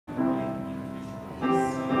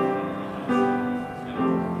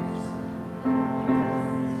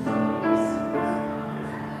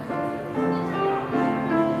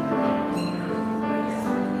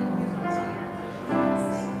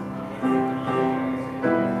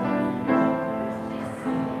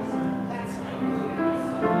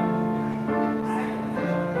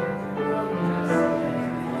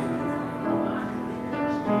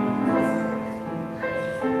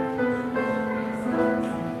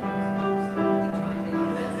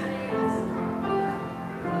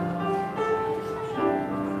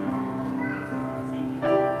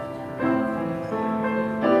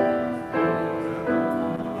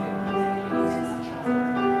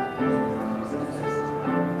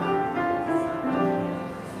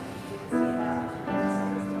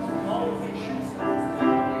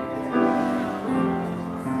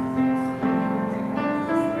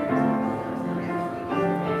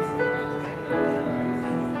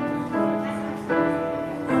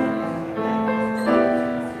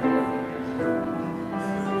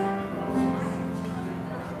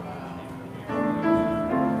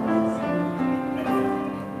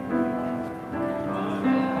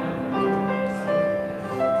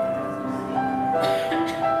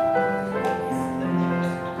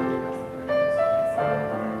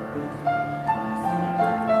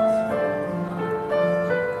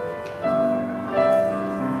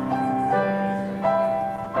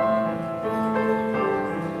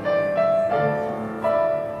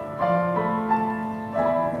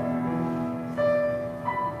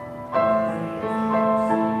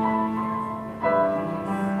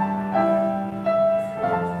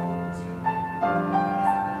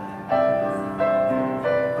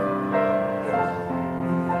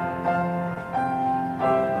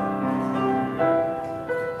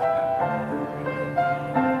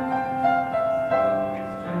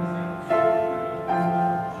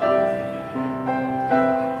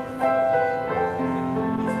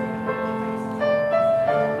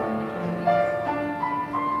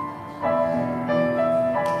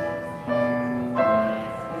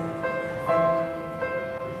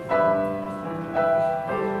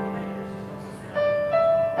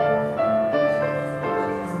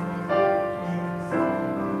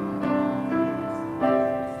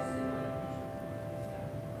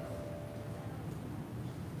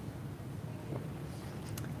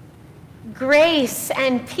Grace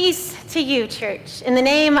and peace to you, church. In the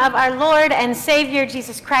name of our Lord and Savior,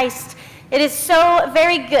 Jesus Christ, it is so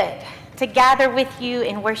very good to gather with you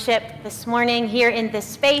in worship this morning here in this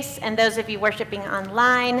space, and those of you worshiping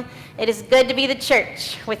online. It is good to be the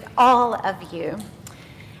church with all of you.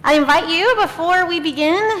 I invite you, before we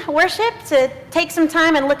begin worship, to take some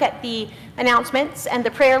time and look at the announcements and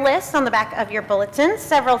the prayer list on the back of your bulletin.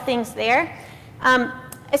 Several things there.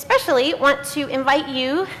 Especially want to invite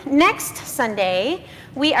you, next Sunday,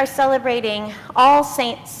 we are celebrating All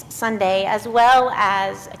Saints Sunday as well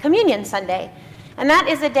as Communion Sunday. And that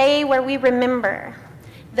is a day where we remember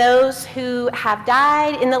those who have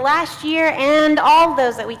died in the last year and all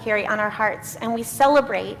those that we carry on our hearts. And we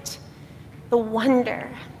celebrate the wonder,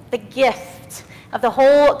 the gift of the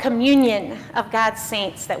whole communion of God's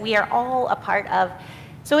saints that we are all a part of.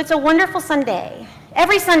 So it's a wonderful Sunday.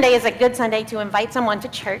 Every Sunday is a good Sunday to invite someone to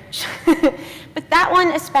church, but that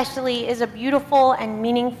one especially is a beautiful and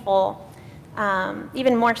meaningful,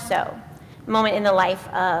 even more so, moment in the life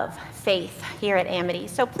of faith here at Amity.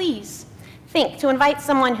 So please think to invite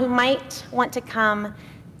someone who might want to come,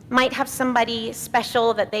 might have somebody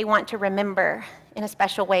special that they want to remember in a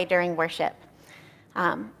special way during worship.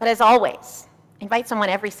 But as always, invite someone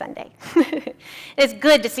every Sunday. It's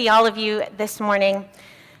good to see all of you this morning.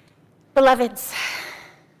 Beloveds,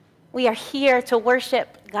 we are here to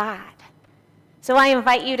worship God. So I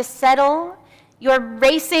invite you to settle your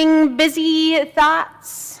racing, busy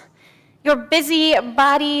thoughts, your busy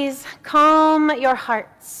bodies, calm your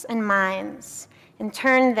hearts and minds, and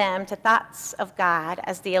turn them to thoughts of God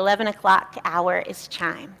as the 11 o'clock hour is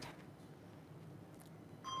chimed.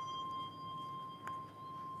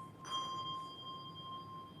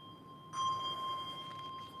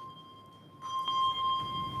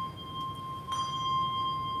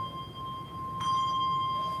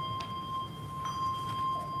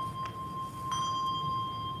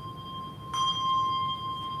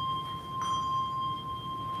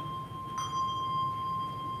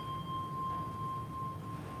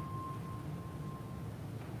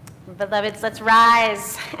 Beloveds, let's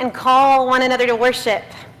rise and call one another to worship.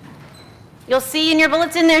 You'll see in your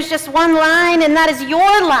bulletin there's just one line, and that is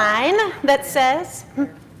your line that says...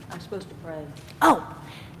 I'm supposed to pray. Oh,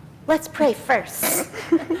 let's pray first.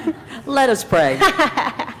 Let us pray.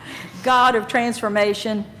 God of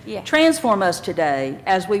transformation, transform us today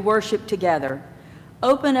as we worship together.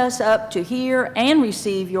 Open us up to hear and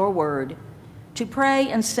receive your word, to pray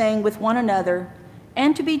and sing with one another,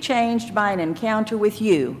 and to be changed by an encounter with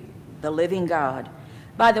you, the living God.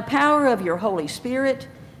 By the power of your Holy Spirit,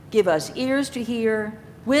 give us ears to hear,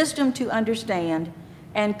 wisdom to understand,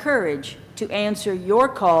 and courage to answer your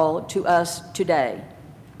call to us today.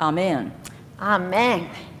 Amen. Amen.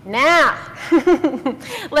 Now,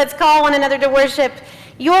 let's call one another to worship.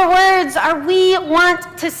 Your words are, we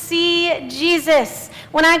want to see Jesus.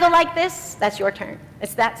 When I go like this, that's your turn.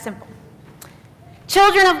 It's that simple.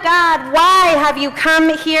 Children of God, why have you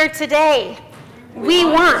come here today? We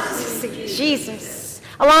want to see Jesus.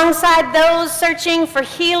 Alongside those searching for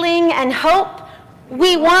healing and hope,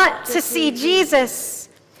 we want to see Jesus.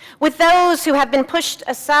 With those who have been pushed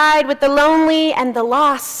aside, with the lonely and the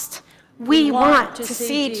lost, we want to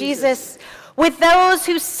see Jesus. With those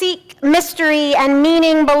who seek mystery and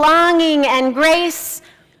meaning, belonging and grace,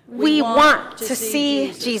 we want to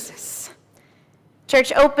see Jesus.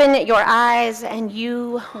 Church, open your eyes and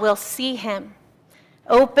you will see him.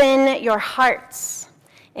 Open your hearts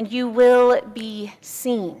and you will be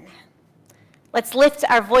seen. Let's lift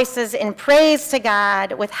our voices in praise to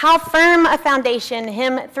God with How Firm a Foundation,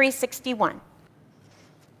 hymn 361.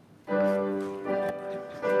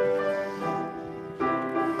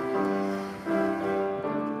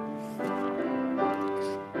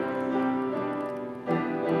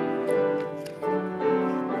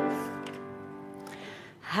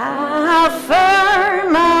 How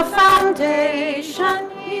firm a foundation,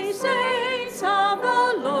 ye saints of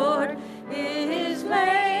the Lord, is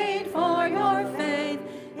laid for your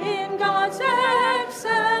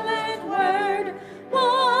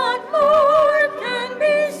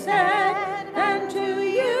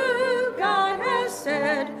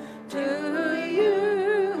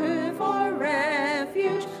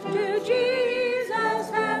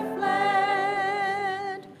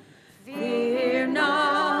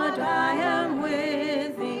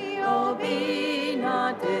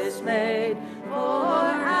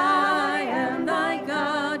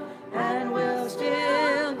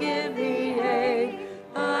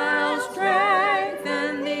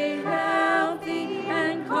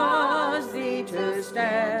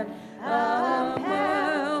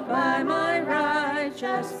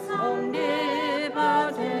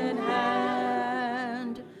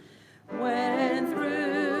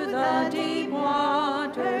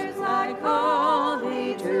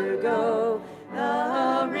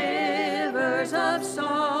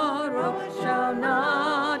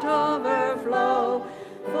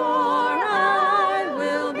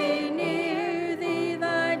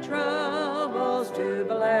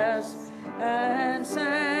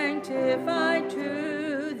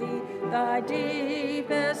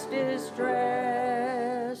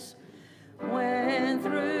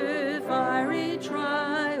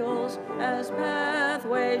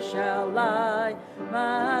way shall lie.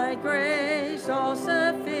 My grace all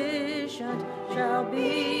sufficient shall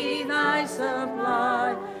be thy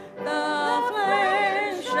supply. The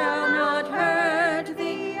flame shall not hurt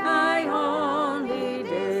thee, I only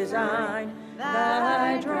design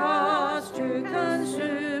thy dross to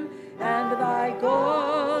consume and thy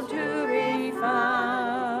gold to refine.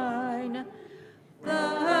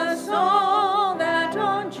 The soul that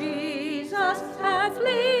on Jesus hath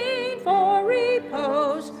leaned for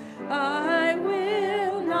repose, I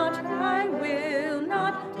will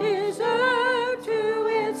not desert to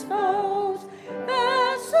its foes.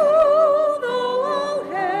 The soul, though all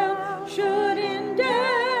hell should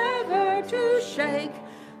endeavor to shake,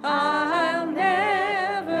 I'll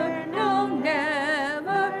never, no,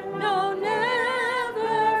 never, no,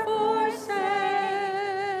 never forsake.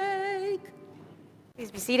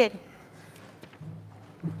 Please be seated.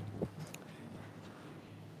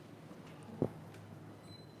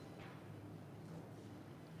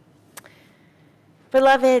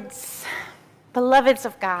 Beloveds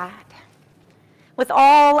of God, with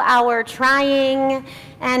all our trying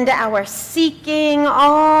and our seeking,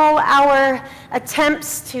 all our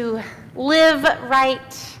attempts to live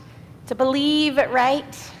right, to believe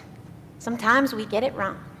right, sometimes we get it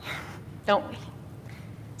wrong, don't we?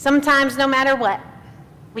 Sometimes, no matter what,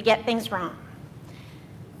 we get things wrong.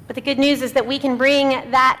 But the good news is that we can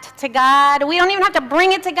bring that to God. We don't even have to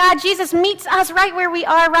bring it to God. Jesus meets us right where we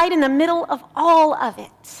are, right in the middle of all of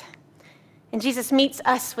it. And Jesus meets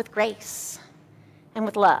us with grace and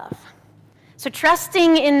with love. So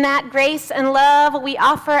trusting in that grace and love, we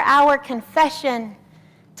offer our confession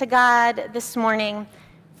to God this morning.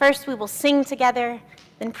 First, we will sing together,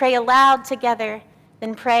 then pray aloud together,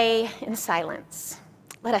 then pray in silence.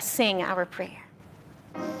 Let us sing our prayer.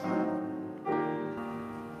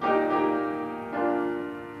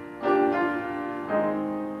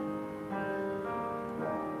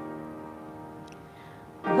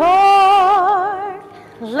 Lord,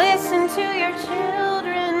 listen to your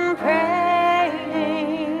children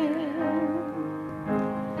praying.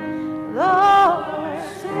 Lord,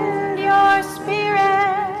 send your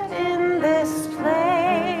spirit in this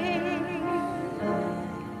place.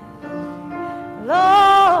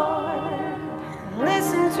 Lord,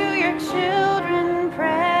 listen to your children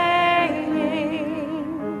praying.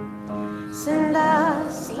 Send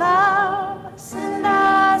us love, send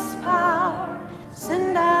us power,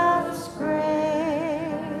 send us grace.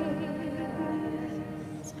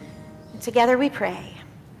 Together we pray.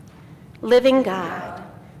 Living God,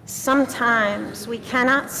 sometimes we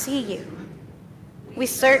cannot see you. We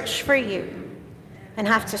search for you and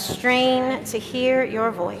have to strain to hear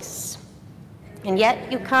your voice. And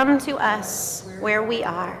yet you come to us where we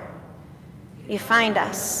are. You find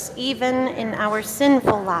us even in our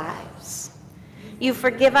sinful lives. You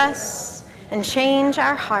forgive us and change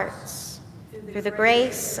our hearts through the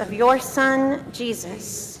grace of your Son,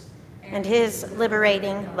 Jesus, and his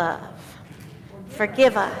liberating love.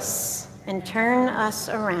 Forgive us and turn us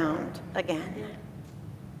around again.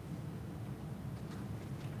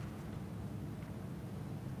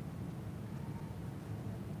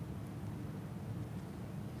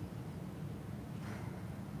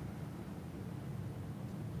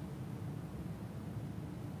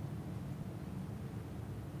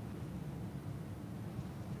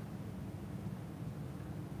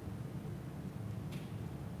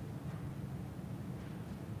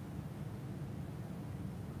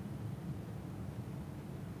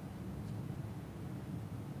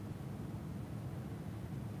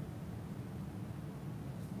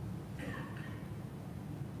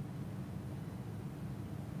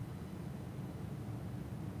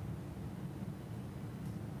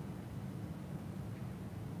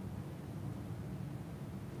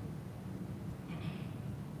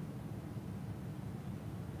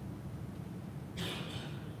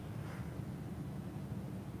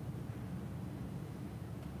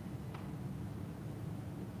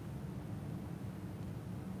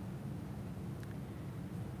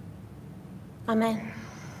 Amen.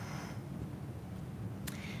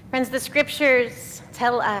 Friends, the scriptures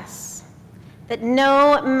tell us that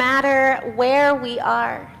no matter where we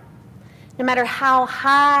are, no matter how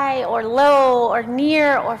high or low or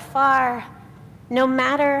near or far, no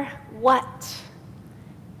matter what,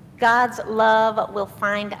 God's love will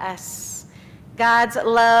find us. God's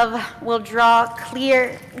love will draw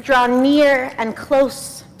near and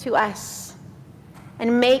close to us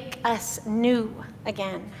and make us new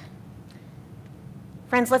again.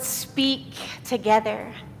 Friends, let's speak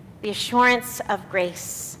together the assurance of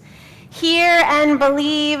grace. Hear and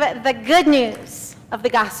believe the good news of the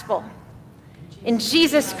gospel. In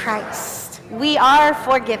Jesus Christ, We are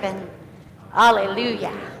forgiven.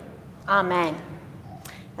 Hallelujah. Amen.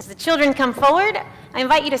 As the children come forward, I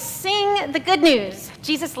invite you to sing the good news.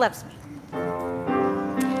 Jesus loves me.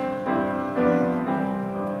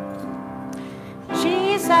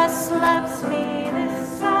 Jesus loves me,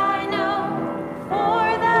 this I know,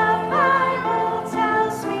 for the Bible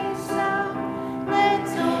tells me so.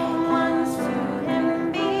 Little ones to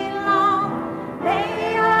him belong.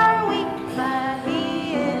 They are weak, but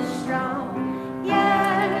he is strong.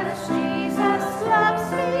 Yes, Jesus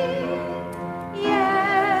loves me.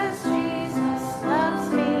 Yes, Jesus loves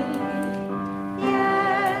me.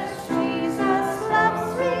 Yes, Jesus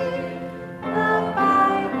loves me. The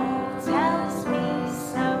Bible tells me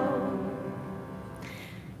so.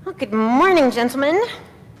 Well, good morning, gentlemen.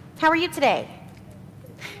 How are you today?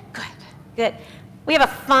 Good, good. We have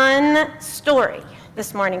a fun story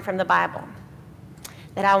this morning from the Bible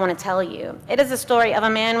that I want to tell you. It is a story of a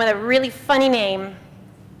man with a really funny name.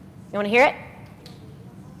 You want to hear it?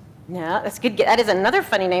 No, that's good. That is another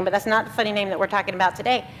funny name, but that's not the funny name that we're talking about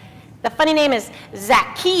today. The funny name is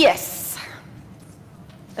Zacchaeus.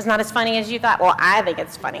 It's not as funny as you thought. Well, I think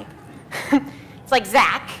it's funny. It's like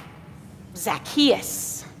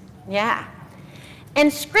Zacchaeus. Yeah.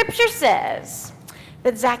 And Scripture says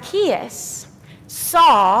that Zacchaeus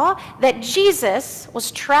saw that Jesus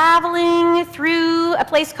was traveling through a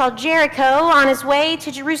place called Jericho on his way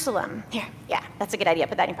to Jerusalem. Here, yeah, that's a good idea.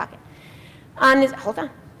 Put that in your pocket. Hold on.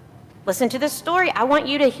 Listen to this story. I want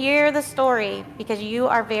you to hear the story because you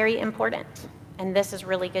are very important. And this is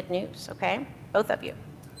really good news, okay? Both of you.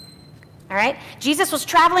 All right? Jesus was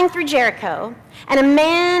traveling through Jericho, and a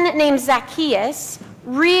man named Zacchaeus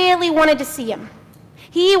really wanted to see him.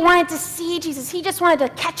 He wanted to see Jesus. He just wanted to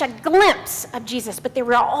catch a glimpse of Jesus, but there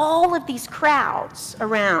were all of these crowds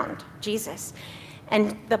around Jesus.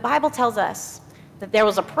 And the Bible tells us that there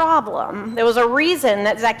was a problem. There was a reason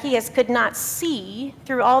that Zacchaeus could not see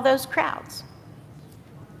through all those crowds.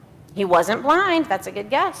 He wasn't blind. That's a good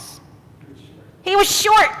guess. He was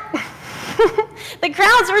short. The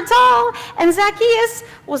crowds were tall, and Zacchaeus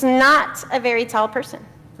was not a very tall person,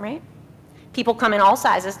 right? People come in all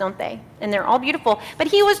sizes, don't they? And they're all beautiful. But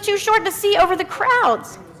he was too short to see over the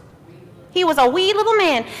crowds. He was a wee little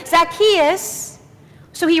man. Zacchaeus,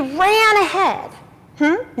 so he ran ahead.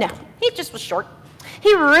 No, he just was short.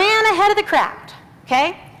 He ran ahead of the crowd,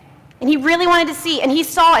 okay? And he really wanted to see. And he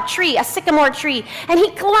saw a tree, a sycamore tree. And he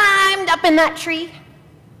climbed up in that tree.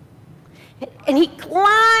 And he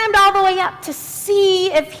climbed all the way up to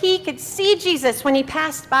see if he could see Jesus when he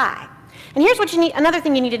passed by. And here's what you need, another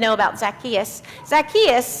thing you need to know about Zacchaeus.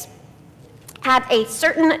 Zacchaeus had a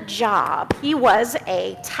certain job. He was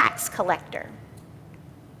a tax collector.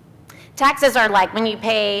 Taxes are like when you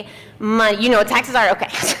pay money, you know what taxes are? Okay,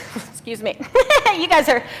 excuse me. You guys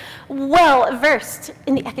are well versed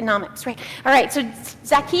in the economics, right? All right, so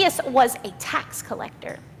Zacchaeus was a tax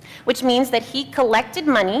collector, which means that he collected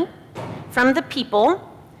money from the people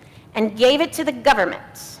and gave it to the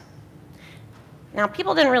government. Now,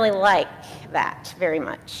 people didn't really like that very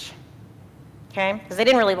much, okay? Because they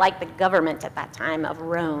didn't really like the government at that time of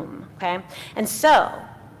Rome, okay? And so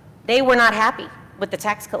they were not happy with the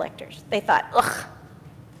tax collectors. They thought, ugh,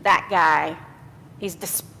 that guy, he's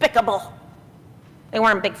despicable. They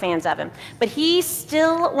weren't big fans of him. But he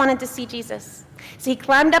still wanted to see Jesus. So he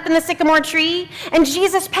climbed up in the sycamore tree, and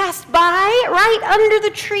Jesus passed by right under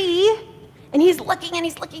the tree, and he's looking, and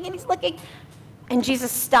he's looking, and he's looking. And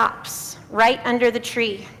Jesus stops right under the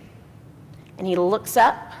tree, and he looks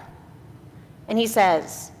up, and he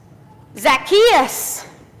says, Zacchaeus.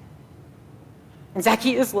 And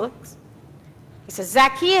Zacchaeus looks. He says,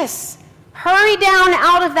 Zacchaeus, hurry down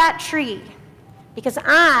out of that tree, because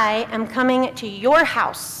I am coming to your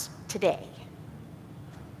house today.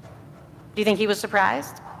 Do you think he was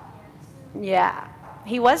surprised? Yeah,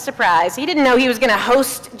 he was surprised. He didn't know he was going to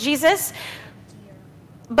host Jesus,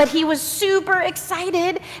 but he was super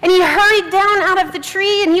excited, and he hurried down out of the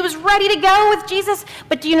tree, and he was ready to go with Jesus.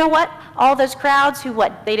 But do you know what? All those crowds who,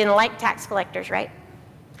 they didn't like tax collectors, right?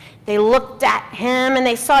 They looked at him, and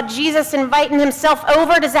they saw Jesus inviting himself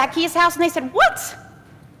over to Zacchaeus' house, and they said, what?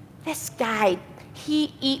 This guy,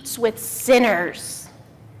 he eats with sinners,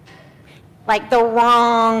 like the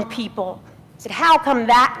wrong people. He said, how come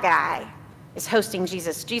that guy is hosting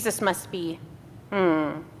Jesus? Jesus must be,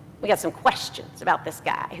 we got some questions about this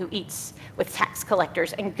guy who eats with tax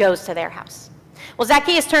collectors and goes to their house. Well,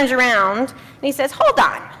 Zacchaeus turns around, and he says, hold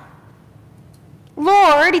on.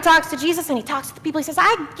 Lord, he talks to Jesus, and he talks to the people. He says,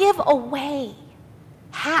 I give away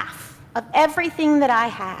half of everything that I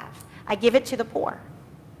have. I give it to the poor.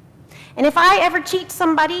 And if I ever cheat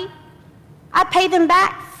somebody, I pay them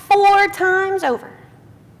back 4 times over.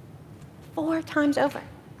 4 times over.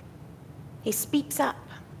 He speaks up.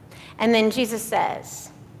 And then Jesus says,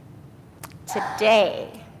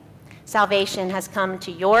 today, salvation has come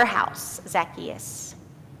to your house, Zacchaeus,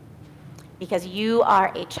 because you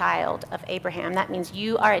are a child of Abraham. That means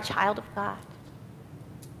you are a child of God.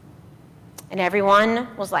 And everyone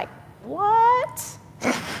was like, what?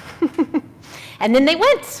 And then they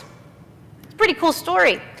went. It's a pretty cool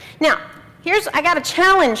story. Now, I got a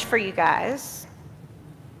challenge for you guys.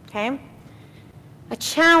 Okay? A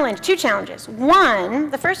challenge, 2 challenges.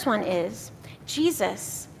 The first one is,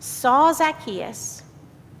 Jesus saw Zacchaeus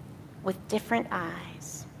with different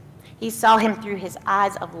eyes. He saw him through his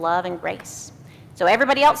eyes of love and grace. So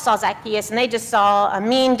everybody else saw Zacchaeus, and they just saw a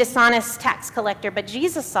mean, dishonest tax collector, but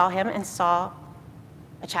Jesus saw him and saw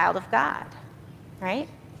a child of God, right?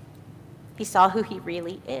 He saw who he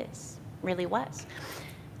really was.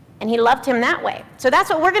 And he loved him that way. So that's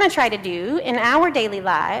what we're going to try to do in our daily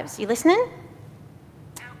lives. You listening?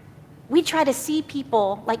 We try to see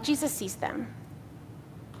people like Jesus sees them,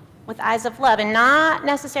 with eyes of love, and not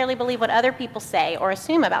necessarily believe what other people say or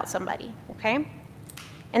assume about somebody, okay?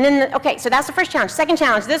 And then, so that's the first challenge. Second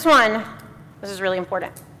challenge, this is really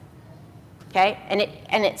important, okay?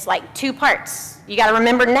 And it's like 2 parts. You got to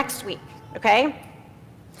remember next week, okay?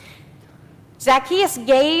 Zacchaeus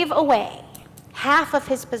gave away half of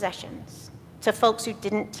his possessions to folks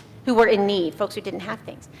who were in need, folks who didn't have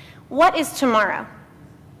things. What is tomorrow?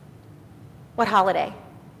 What holiday?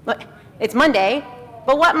 It's Monday,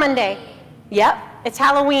 but what Monday? Yep, it's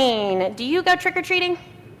Halloween. Do you go trick-or-treating?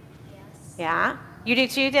 Yes. Yeah. You do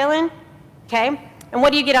too, Dylan? Okay. And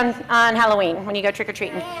what do you get on Halloween when you go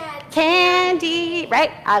trick-or-treating? Candy,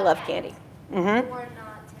 right? I love candy. Mm-hmm. Or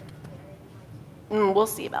not. We'll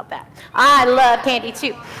see about that. I love candy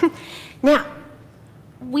too. Now,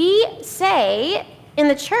 we say in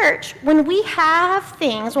the church, when we have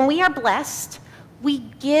things, when we are blessed, we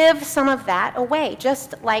give some of that away,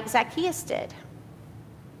 just like Zacchaeus did.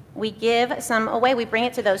 We give some away. We bring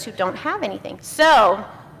it to those who don't have anything. So,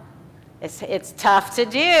 it's tough to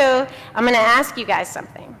do. I'm going to ask you guys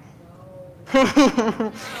something.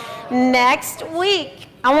 Next week,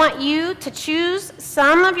 I want you to choose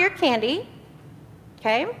some of your candy,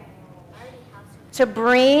 okay, to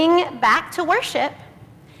bring back to worship.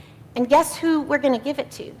 And guess who we're going to give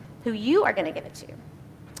it to? Who you are going to give it to?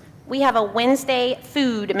 We have a Wednesday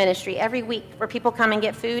food ministry every week where people come and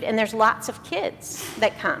get food, and there's lots of kids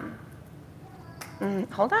that come.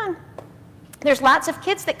 Hold on. There's lots of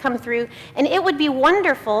kids that come through, and it would be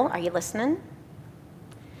wonderful, are you listening,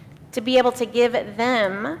 to be able to give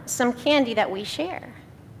them some candy that we share,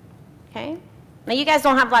 okay? Now, you guys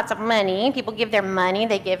don't have lots of money. People give their money,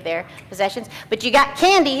 they give their possessions, but you got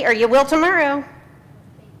candy, or you will tomorrow.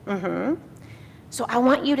 So I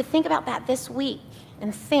want you to think about that this week,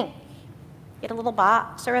 and get a little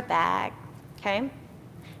box or a bag, okay?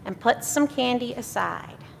 And put some candy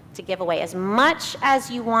aside to give away as much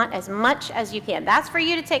as you want, as much as you can. That's for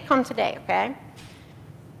you to take home today, okay?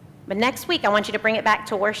 But next week, I want you to bring it back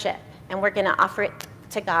to worship, and we're going to offer it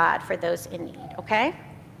to God for those in need, okay?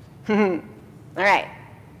 All right.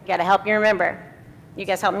 Got to help you remember. You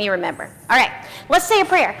guys help me remember. All right. Let's say a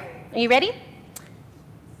prayer. Are you ready?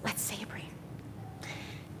 Let's say a prayer.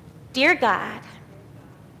 Dear God,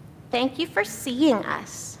 thank you for seeing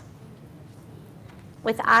us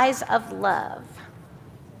with eyes of love.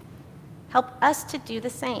 Help us to do the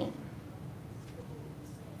same.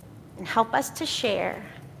 And help us to share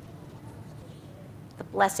the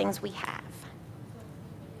blessings we have.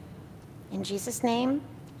 In Jesus' name,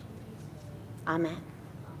 amen.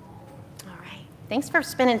 All right. Thanks for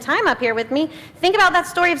spending time up here with me. Think about that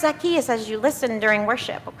story of Zacchaeus as you listen during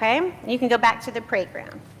worship, okay? You can go back to the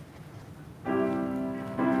playground.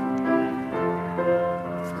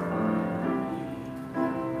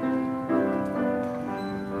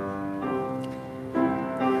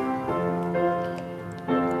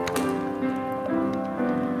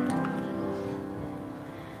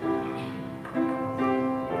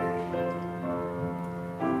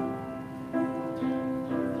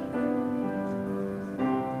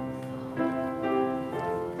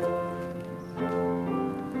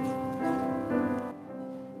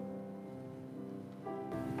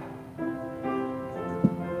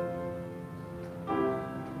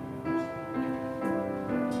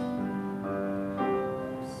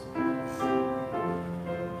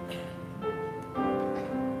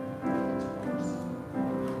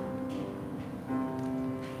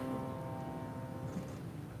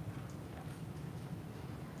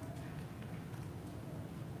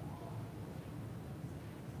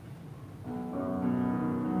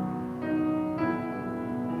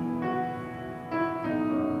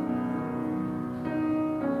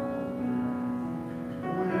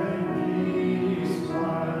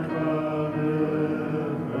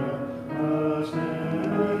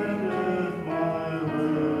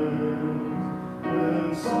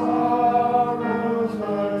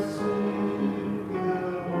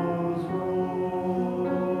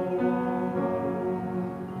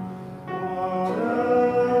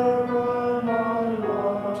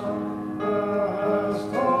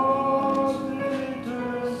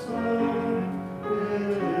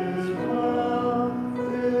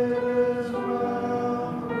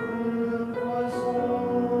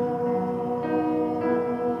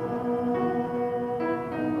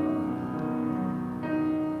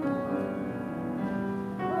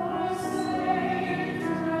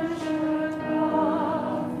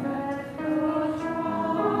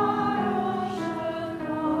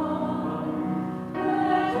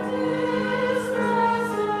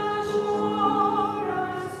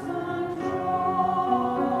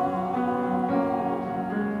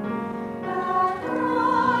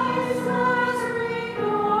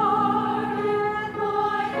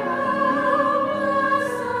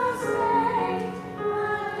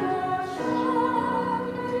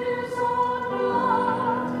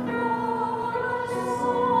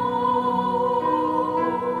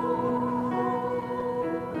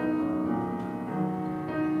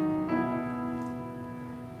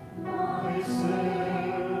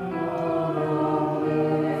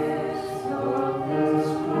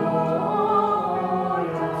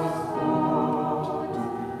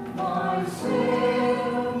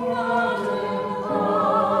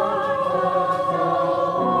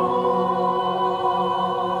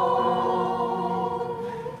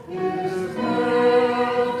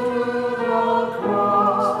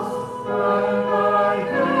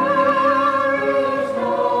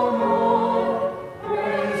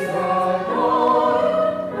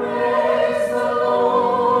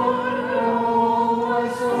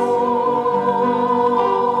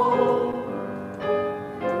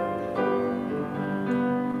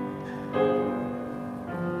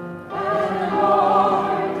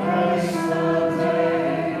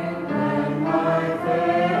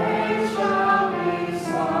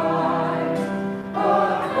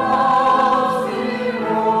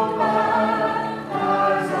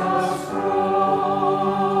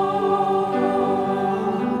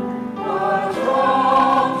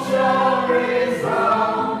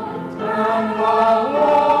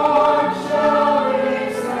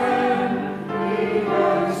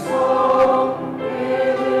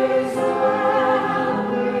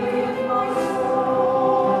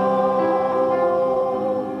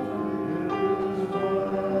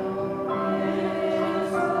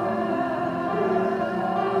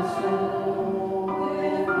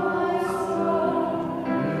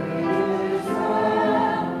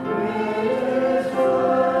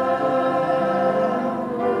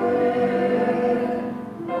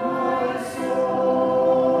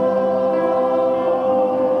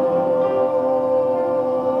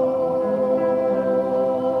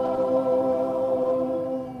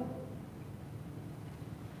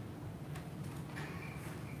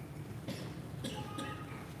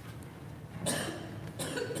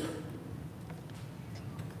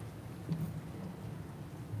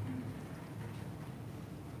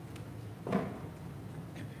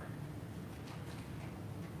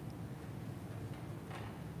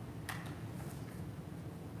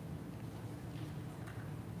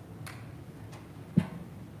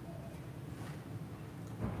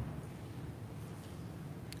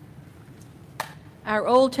 Our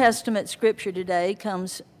Old Testament scripture today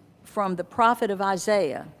comes from the prophet of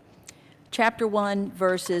Isaiah, chapter 1,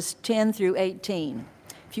 verses 10 through 18.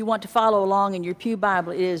 If you want to follow along in your Pew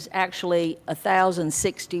Bible, it is actually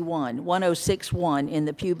 1061 in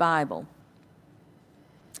the Pew Bible.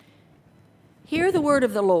 Hear the word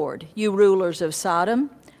of the Lord, you rulers of Sodom.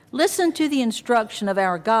 Listen to the instruction of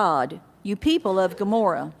our God, you people of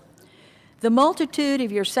Gomorrah. The multitude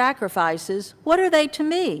of your sacrifices, what are they to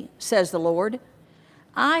me, says the Lord?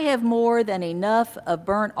 I have more than enough of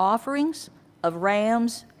burnt offerings, of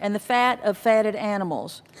rams, and the fat of fatted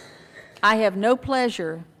animals. I have no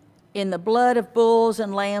pleasure in the blood of bulls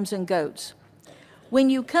and lambs and goats. When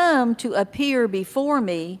you come to appear before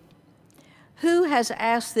me, who has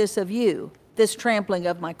asked this of you, this trampling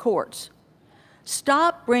of my courts?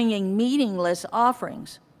 Stop bringing meaningless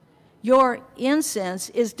offerings. Your incense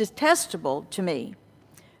is detestable to me.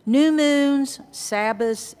 New moons,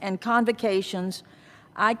 Sabbaths, and convocations,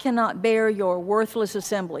 I cannot bear your worthless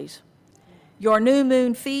assemblies. Your new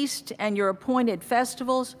moon feast and your appointed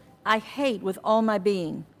festivals, I hate with all my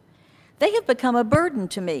being. They have become a burden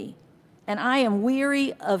to me, and I am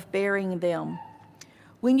weary of bearing them.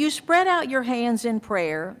 When you spread out your hands in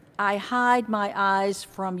prayer, I hide my eyes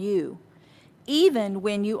from you. Even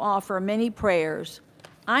when you offer many prayers,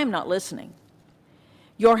 I am not listening.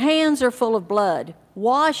 Your hands are full of blood.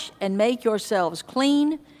 Wash and make yourselves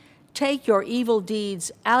clean. Take your evil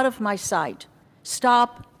deeds out of my sight.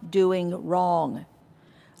 Stop doing wrong.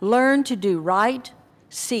 Learn to do right,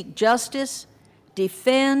 seek justice,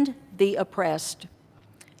 defend the oppressed.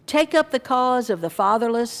 Take up the cause of the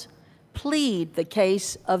fatherless, plead the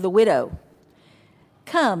case of the widow.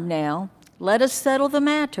 Come now, let us settle the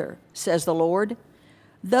matter, says the Lord.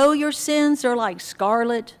 Though your sins are like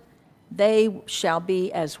scarlet, they shall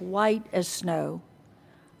be as white as snow.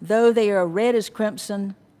 Though they are red as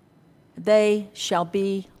crimson, they shall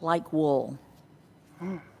be like wool.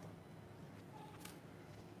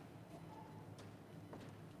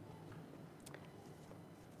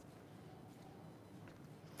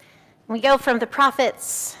 We go from the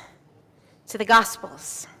prophets to the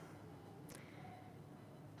Gospels.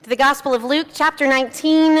 To the Gospel of Luke, chapter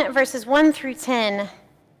 19, verses 1 through 10.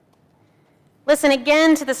 Listen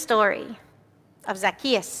again to the story of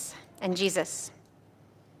Zacchaeus and Jesus.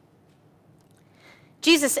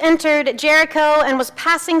 Jesus entered Jericho and was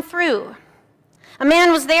passing through. A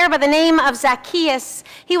man was there by the name of Zacchaeus.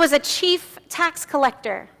 He was a chief tax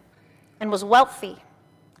collector and was wealthy.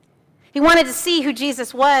 He wanted to see who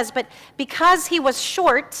Jesus was, but because he was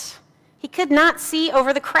short, he could not see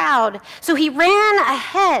over the crowd. So he ran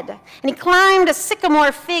ahead and he climbed a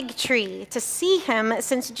sycamore fig tree to see him,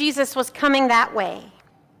 since Jesus was coming that way.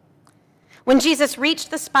 When Jesus reached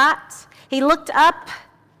the spot, he looked up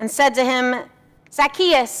and said to him,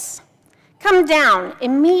 Zacchaeus, come down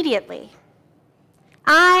immediately.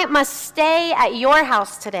 I must stay at your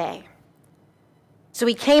house today. So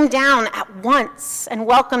he came down at once and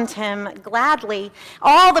welcomed him gladly.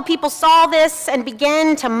 All the people saw this and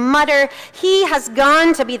began to mutter, he has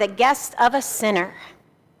gone to be the guest of a sinner.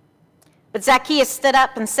 But Zacchaeus stood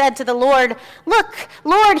up and said to the Lord, look,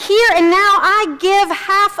 Lord, here and now I give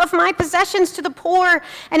half of my possessions to the poor,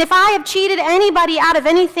 and if I have cheated anybody out of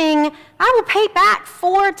anything, I will pay back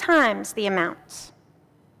 4 times the amount.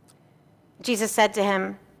 Jesus said to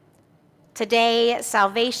him, today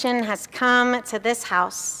salvation has come to this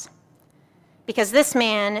house, because this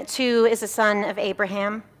man too is a son of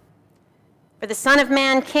Abraham. For the Son of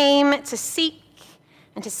Man came to seek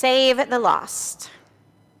and to save the lost.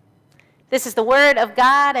 This is the word of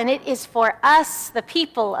God, and it is for us, the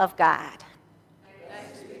people of God.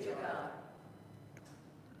 Thanks be to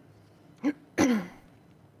God.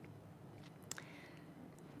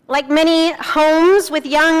 Like many homes with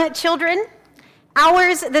young children,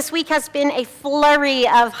 ours this week has been a flurry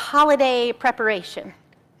of holiday preparation.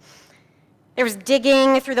 There was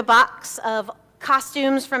digging through the box of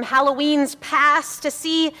costumes from Halloween's past to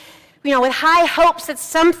see, with high hopes that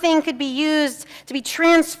something could be used to be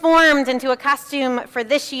transformed into a costume for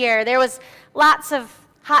this year. There was lots of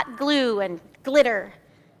hot glue and glitter,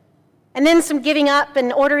 and then some giving up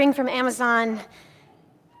and ordering from Amazon.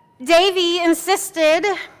 Davy insisted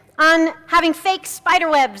on having fake spider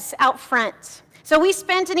webs out front. So we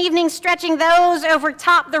spent an evening stretching those over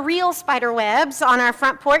top the real spider webs on our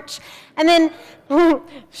front porch. And then,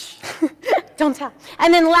 don't tell.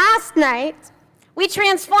 And then last night, we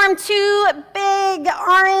transformed 2 big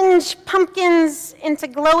orange pumpkins into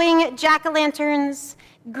glowing jack-o'-lanterns,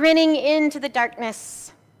 grinning into the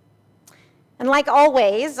darkness. And like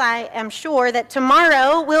always, I am sure that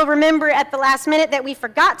tomorrow we'll remember at the last minute that we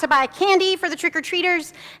forgot to buy candy for the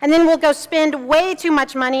trick-or-treaters, and then we'll go spend way too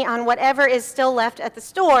much money on whatever is still left at the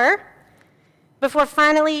store before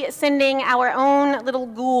finally sending our own little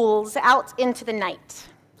ghouls out into the night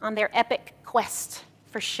on their epic quest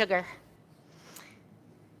for sugar.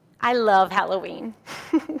 I love Halloween.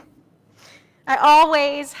 I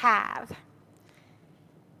always have.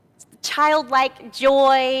 It's the childlike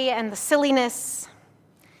joy and the silliness,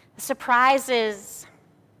 the surprises,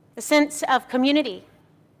 the sense of community.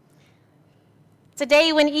 It's a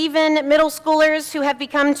day when even middle schoolers who have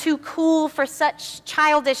become too cool for such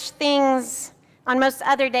childish things on most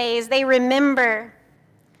other days, they remember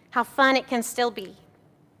how fun it can still be.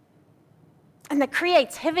 And the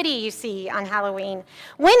creativity you see on Halloween.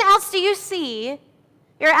 When else do you see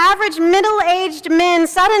your average middle-aged men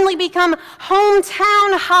suddenly become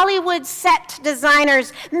hometown Hollywood set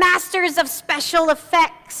designers, masters of special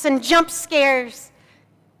effects and jump scares?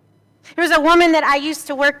 There was a woman that I used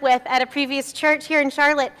to work with at a previous church here in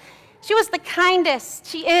Charlotte. She was the kindest,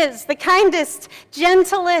 she is the kindest,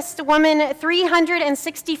 gentlest woman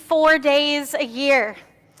 364 days a year.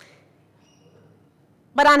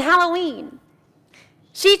 But on Halloween,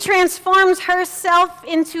 she transforms herself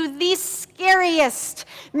into the scariest,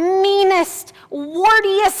 meanest,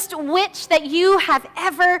 wartiest witch that you have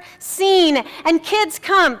ever seen. And kids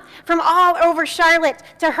come from all over Charlotte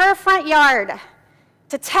to her front yard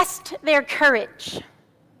to test their courage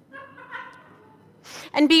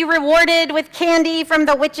and be rewarded with candy from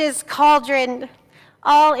the witch's cauldron,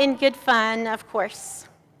 all in good fun, of course.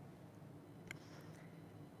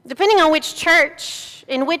 Depending on which church,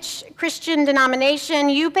 in which Christian denomination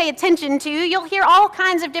you pay attention to, you'll hear all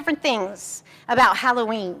kinds of different things about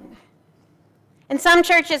Halloween. In some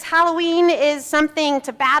churches, Halloween is something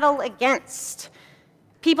to battle against.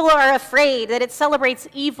 People are afraid that it celebrates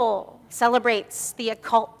evil, celebrates the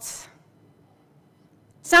occult.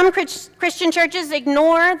 Some Christian churches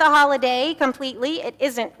ignore the holiday completely. It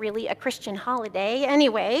isn't really a Christian holiday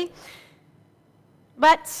anyway.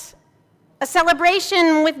 But a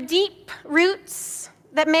celebration with deep roots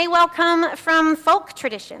that may well come from folk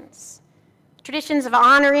traditions. Traditions of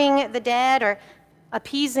honoring the dead or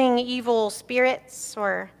appeasing evil spirits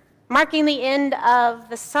or marking the end of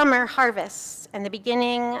the summer harvest and the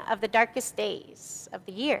beginning of the darkest days of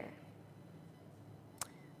the year.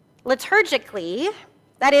 Liturgically,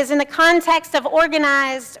 that is, in the context of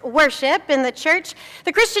organized worship in the church,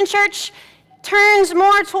 the Christian church turns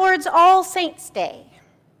more towards All Saints' Day.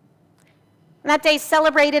 And that day is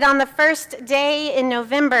celebrated on the first day in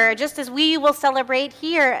November, just as we will celebrate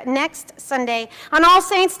here next Sunday. On All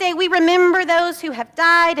Saints' Day, we remember those who have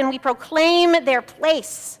died and we proclaim their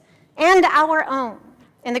place and our own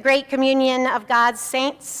in the great communion of God's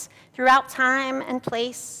saints throughout time and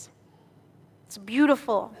place. It's a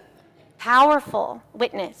beautiful, powerful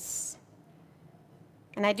witness.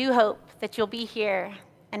 And I do hope that you'll be here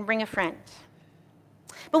and bring a friend.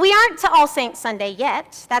 But we aren't to All Saints Sunday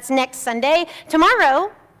yet. That's next Sunday.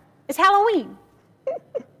 Tomorrow is Halloween.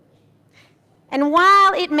 And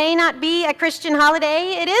while it may not be a Christian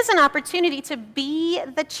holiday, it is an opportunity to be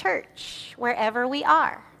the church wherever we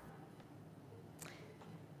are.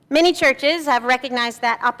 Many churches have recognized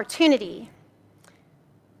that opportunity.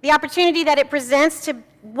 The opportunity that it presents to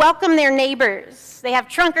welcome their neighbors. They have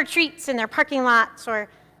trunk or treats in their parking lots or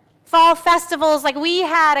fall festivals like we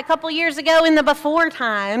had a couple years ago in the before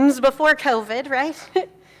times, before COVID, right?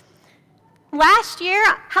 Last year,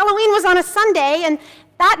 Halloween was on a Sunday, and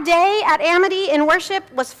that day at Amity in worship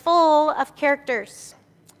was full of characters.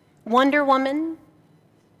 Wonder Woman,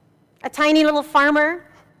 a tiny little farmer,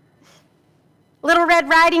 Little Red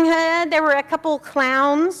Riding Hood, there were a couple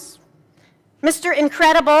clowns. Mr.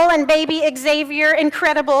 Incredible and baby Xavier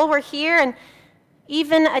Incredible were here, and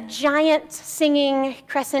even a giant singing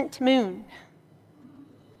crescent moon.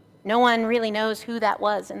 No one really knows who that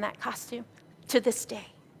was in that costume to this day.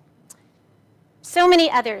 So many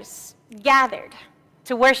others gathered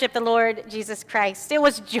to worship the Lord Jesus Christ. It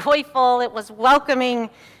was joyful, it was welcoming,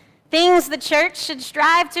 things the church should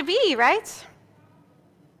strive to be, right?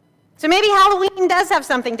 So maybe Halloween does have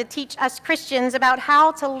something to teach us Christians about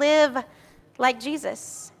how to live like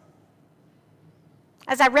Jesus.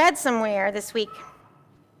 As I read somewhere this week,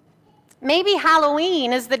 maybe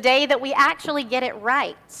Halloween is the day that we actually get it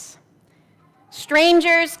right.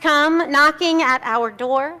 Strangers come knocking at our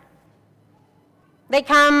door. They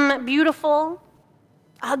come beautiful,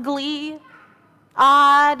 ugly,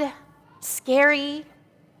 odd, scary,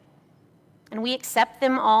 and we accept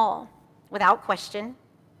them all without question.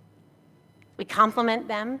 We compliment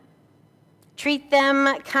them. treat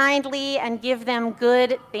them kindly, and give them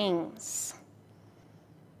good things.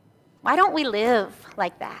 Why don't we live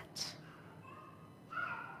like that?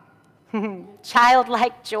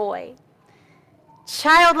 Childlike joy.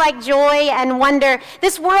 Childlike joy and wonder.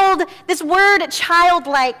 This word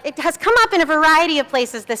childlike, it has come up in a variety of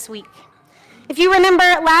places this week. If you remember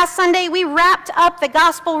last Sunday, we wrapped up the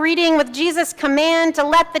gospel reading with Jesus' command to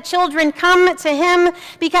let the children come to him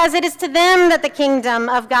because it is to them that the kingdom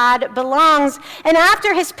of God belongs. And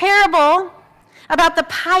after his parable about the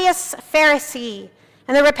pious Pharisee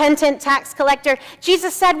and the repentant tax collector,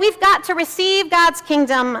 Jesus said, we've got to receive God's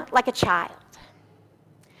kingdom like a child.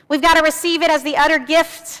 We've got to receive it as the utter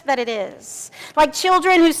gift that it is, like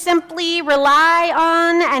children who simply rely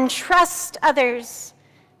on and trust others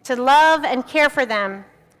to love and care for them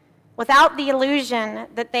without the illusion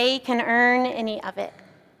that they can earn any of it.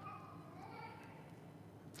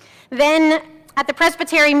 Then at the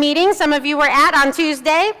Presbyterian meeting some of you were at on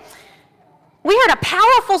Tuesday, we heard a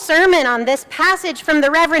powerful sermon on this passage from the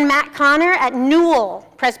Reverend Matt Connor at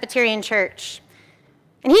Newell Presbyterian Church.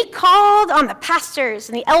 And he called on the pastors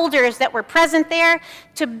and the elders that were present there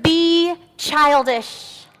to be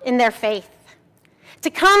childish in their faith, to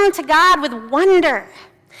come to God with wonder,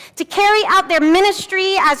 to carry out their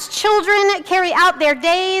ministry as children carry out their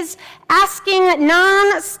days, asking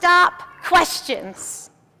non-stop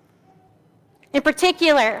questions. In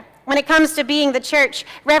particular, when it comes to being the church,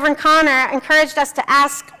 Reverend Connor encouraged us to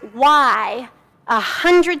ask why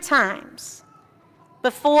 100 times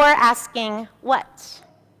before asking what.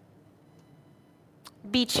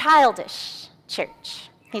 Be childish, church,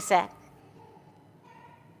 he said.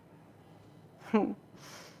 And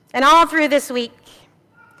all through this week,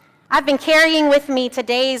 I've been carrying with me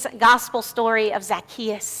today's gospel story of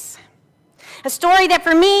Zacchaeus. A story that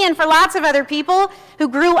for me and for lots of other people who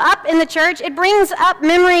grew up in the church, it brings up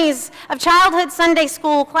memories of childhood Sunday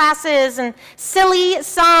school classes and silly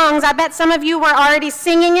songs. I bet some of you were already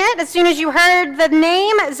singing it as soon as you heard the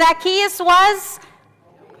name. Zacchaeus was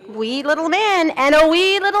wee little man, and a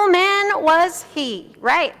wee little man was he,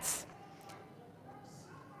 right?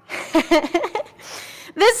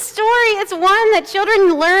 This story, it's one that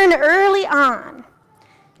children learn early on.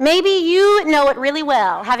 Maybe you know it really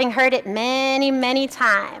well, having heard it many, many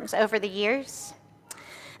times over the years.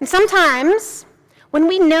 And sometimes, when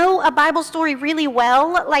we know a Bible story really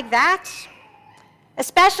well like that,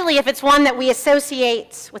 especially if it's one that we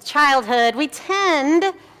associate with childhood, we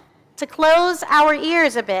tend to close our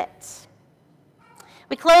ears a bit.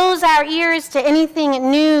 We close our ears to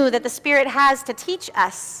anything new that the Spirit has to teach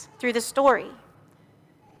us through the story.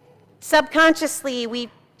 Subconsciously, we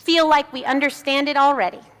feel like we understand it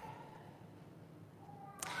already.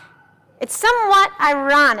 It's somewhat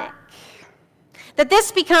ironic that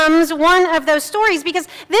this becomes one of those stories because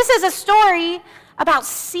this is a story about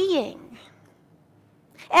seeing.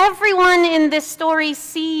 Everyone in this story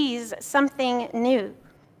sees something new.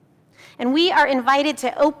 And we are invited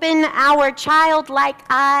to open our childlike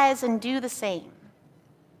eyes and do the same.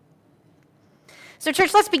 So,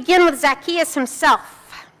 church, let's begin with Zacchaeus himself.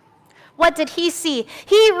 What did he see?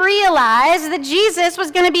 He realized that Jesus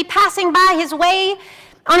was going to be passing on his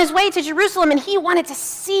way to Jerusalem, and he wanted to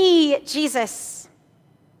see Jesus.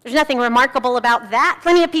 There's nothing remarkable about that.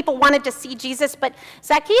 Plenty of people wanted to see Jesus, but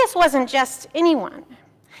Zacchaeus wasn't just anyone.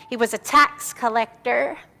 He was a tax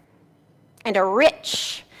collector, and a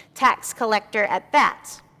rich tax collector at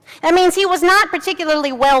that. That means he was not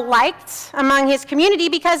particularly well-liked among his community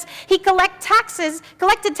because he collected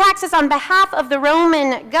taxes on behalf of the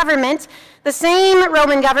Roman government, the same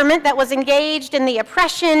Roman government that was engaged in the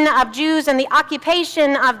oppression of Jews and the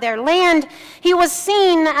occupation of their land. He was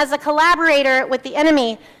seen as a collaborator with the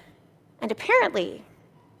enemy, and apparently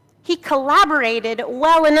he collaborated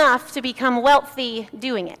well enough to become wealthy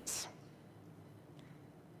doing it.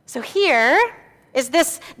 So here is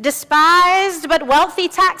this despised but wealthy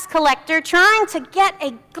tax collector trying to get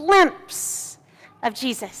a glimpse of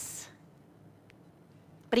Jesus.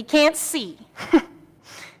 But he can't see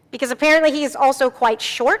because apparently he is also quite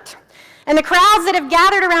short. And the crowds that have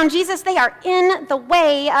gathered around Jesus, they are in the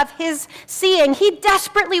way of his seeing. He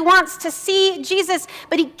desperately wants to see Jesus,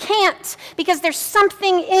 but he can't because there's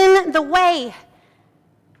something in the way.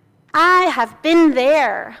 I have been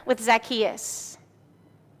there with Zacchaeus.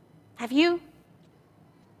 Have you?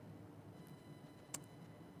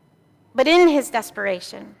 But in his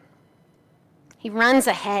desperation, he runs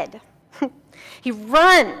ahead. He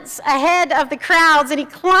runs ahead of the crowds and he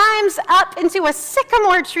climbs up into a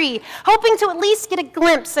sycamore tree, hoping to at least get a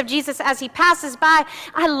glimpse of Jesus as he passes by.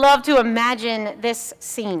 I love to imagine this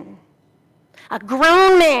scene. A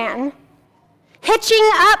grown man hitching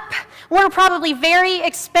up what are probably very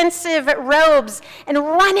expensive robes and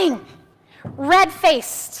running,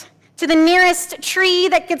 red-faced, to the nearest tree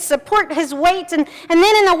that could support his weight, and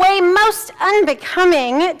then in a way most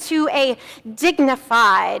unbecoming to a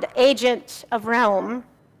dignified agent of Rome,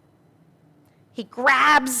 he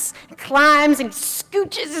grabs, climbs, and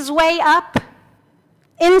scooches his way up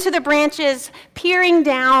into the branches, peering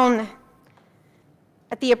down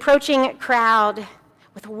at the approaching crowd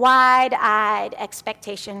with wide-eyed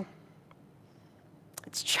expectation.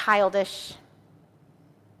 It's childish.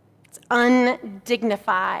 It's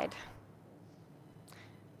undignified.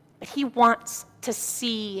 But he wants to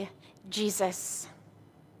see Jesus.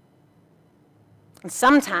 And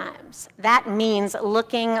sometimes that means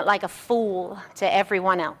looking like a fool to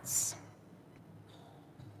everyone else.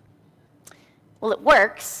 Well, it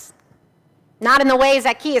works. Not in the way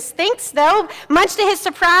Zacchaeus thinks, though. Much to his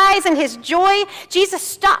surprise and his joy, Jesus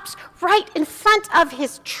stops right in front of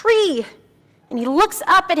his tree. And he looks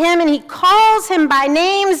up at him and he calls him by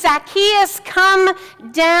name, "Zacchaeus, come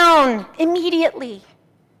down immediately.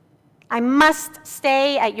 I must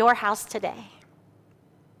stay at your house today."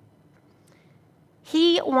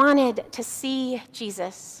 He wanted to see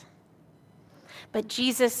Jesus, but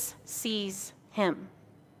Jesus sees him.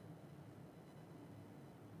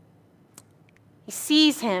 He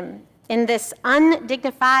sees him in this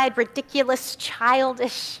undignified, ridiculous,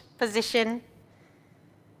 childish position.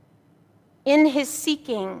 In his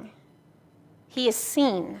seeking, he is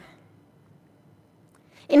seen.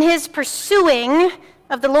 In his pursuing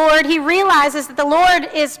of the Lord, he realizes that the Lord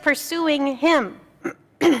is pursuing him.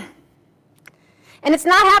 And it's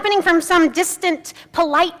not happening from some distant,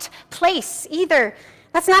 polite place either.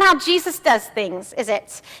 That's not how Jesus does things, is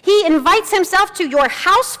it? He invites himself to your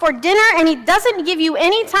house for dinner, and he doesn't give you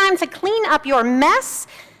any time to clean up your mess.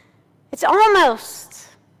 It's almost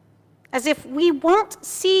as if we won't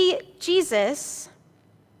see Jesus.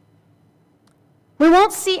 We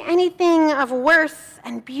won't see anything of worth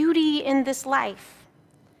and beauty in this life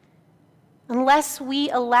unless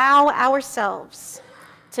we allow ourselves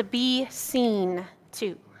to be seen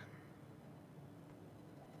too.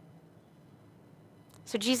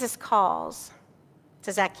 So Jesus calls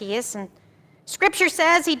to Zacchaeus, and Scripture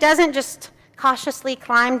says he doesn't just cautiously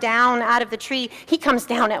climb down out of the tree. He comes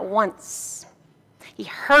down at once. He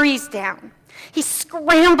hurries down. He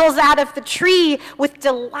scrambles out of the tree with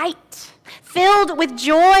delight, filled with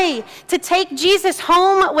joy to take Jesus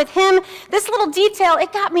home with him. This little detail,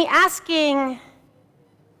 it got me asking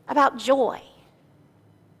about joy.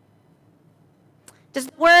 Does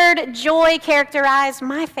the word joy characterize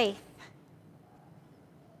my faith?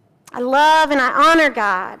 I love and I honor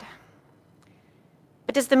God.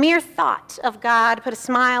 But does the mere thought of God put a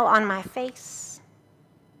smile on my face?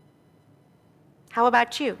 How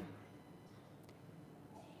about you?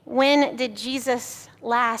 When did Jesus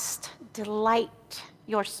last delight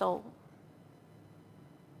your soul?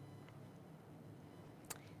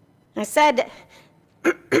 I said,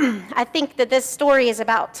 I think that this story is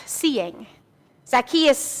about seeing.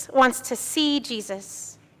 Zacchaeus wants to see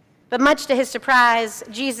Jesus, but much to his surprise,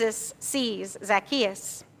 Jesus sees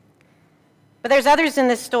Zacchaeus. But there's others in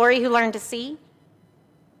this story who learn to see.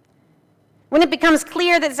 When it becomes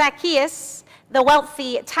clear that Zacchaeus, the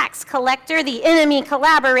wealthy tax collector, the enemy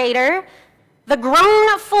collaborator, the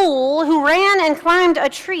grown fool who ran and climbed a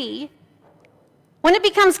tree, when it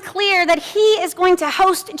becomes clear that he is going to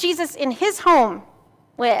host Jesus in his home,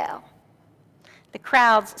 well, the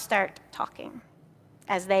crowds start talking,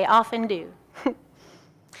 as they often do.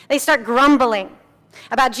 They start grumbling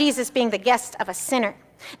about Jesus being the guest of a sinner.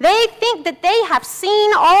 They think that they have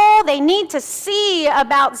seen all they need to see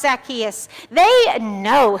about Zacchaeus. They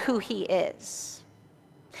know who he is.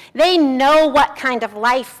 They know what kind of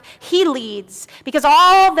life he leads, because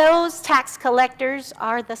all those tax collectors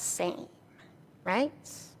are the same, right?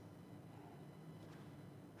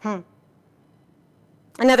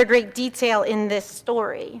 Another great detail in this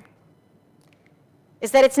story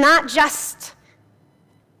is that it's not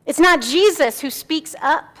Jesus who speaks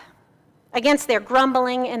up against their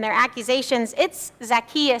grumbling and their accusations. It's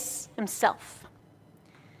Zacchaeus himself.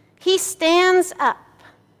 He stands up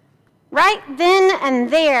right then and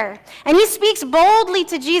there, and he speaks boldly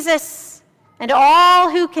to Jesus and all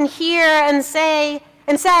who can hear and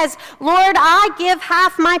says, "Lord, I give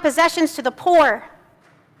half my possessions to the poor,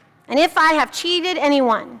 and if I have cheated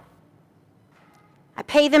anyone, I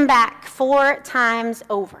pay them back 4 times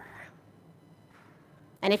over."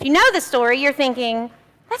 And if you know the story, you're thinking,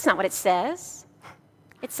 that's not what it says.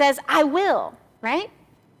 It says, I will, right?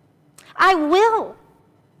 I will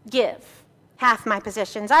give half my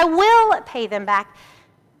possessions. I will pay them back.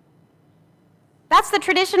 That's the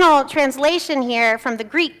traditional translation here from the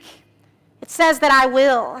Greek. It says that I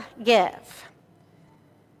will give.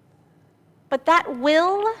 But that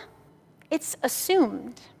will, it's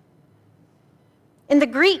assumed. In the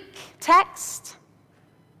Greek text,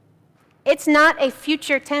 it's not a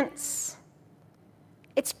future tense.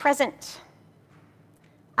 It's present.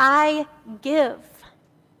 I give.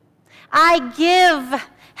 I give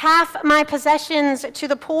half my possessions to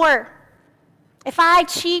the poor. If I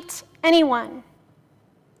cheat anyone,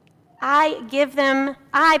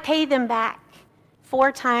 I pay them back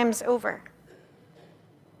 4 times over.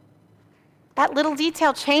 That little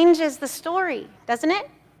detail changes the story, doesn't it?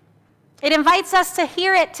 It invites us to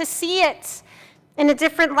hear it, to see it in a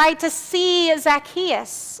different light, to see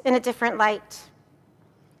Zacchaeus in a different light.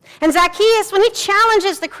 And Zacchaeus, when he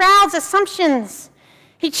challenges the crowd's assumptions,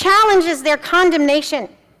 he challenges their condemnation.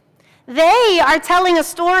 They are telling a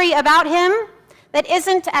story about him that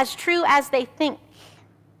isn't as true as they think.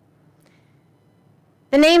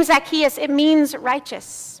 The name Zacchaeus, it means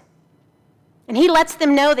righteous. And he lets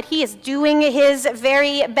them know that he is doing his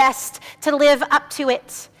very best to live up to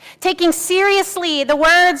it, taking seriously the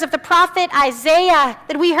words of the prophet Isaiah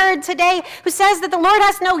that we heard today, who says that the Lord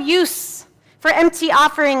has no use for empty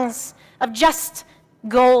offerings of just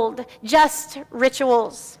gold, just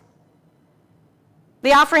rituals.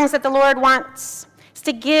 The offerings that the Lord wants is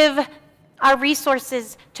to give our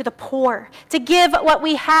resources to the poor, to give what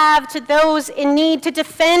we have to those in need, to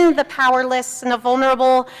defend the powerless and the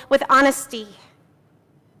vulnerable with honesty.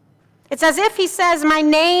 It's as if he says, my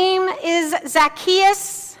name is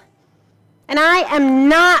Zacchaeus, and I am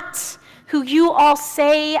not who you all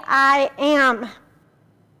say I am.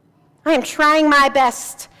 I am trying my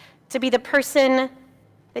best to be the person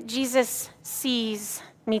that Jesus sees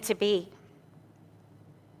me to be.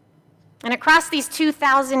 And across these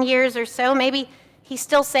 2,000 years or so, maybe he's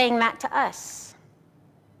still saying that to us.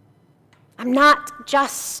 I'm not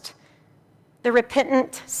just the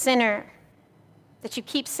repentant sinner that you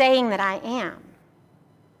keep saying that I am.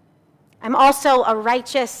 I'm also a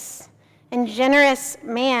righteous and generous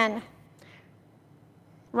man,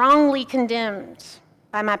 wrongly condemned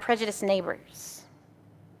by my prejudiced neighbors.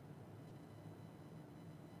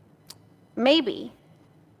 Maybe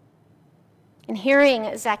in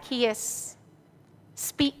hearing Zacchaeus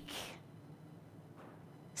speak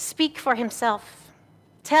for himself,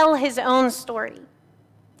 tell his own story.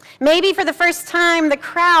 Maybe for the first time, the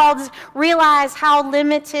crowds realize how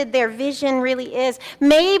limited their vision really is.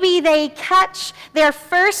 Maybe they catch their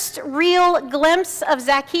first real glimpse of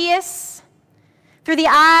Zacchaeus through the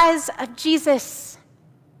eyes of Jesus.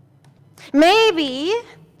 Maybe,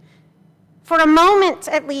 for a moment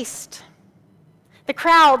at least, the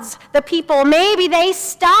crowds, the people, maybe they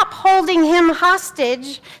stop holding him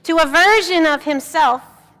hostage to a version of himself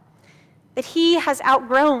that he has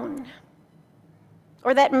outgrown,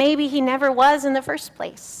 or that maybe he never was in the first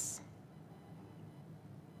place.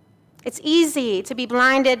 It's easy to be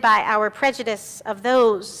blinded by our prejudice of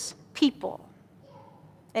those people,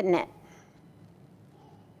 isn't it?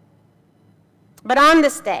 But on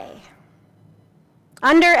this day,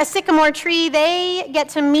 under a sycamore tree, they get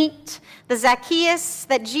to meet the Zacchaeus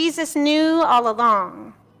that Jesus knew all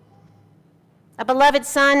along, a beloved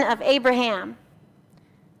son of Abraham,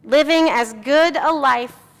 living as good a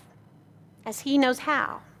life as he knows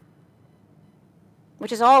how,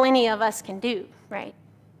 which is all any of us can do, right?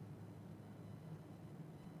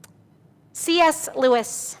 C.S.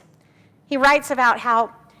 Lewis, he writes about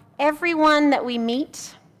how everyone that we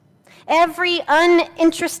meet, every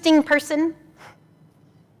uninteresting person,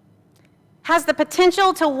 has the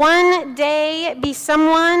potential to one day be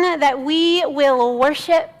someone that we will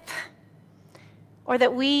worship or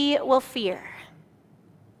that we will fear.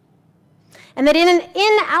 And that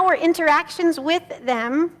in our interactions with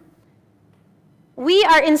them, we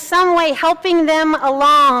are in some way helping them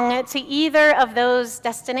along to either of those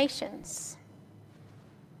destinations.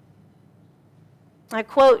 I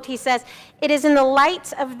quote, he says, "It is in the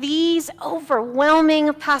light of these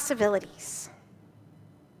overwhelming possibilities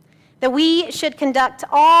that we should conduct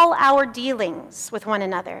all our dealings with one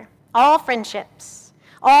another, all friendships,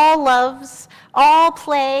 all loves, all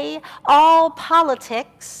play, all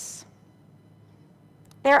politics.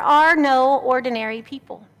 There are no ordinary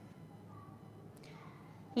people.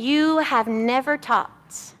 You have never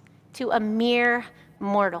talked to a mere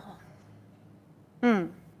mortal."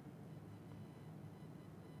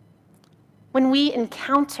 When we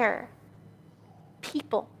encounter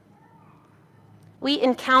people, we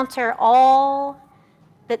encounter all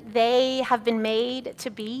that they have been made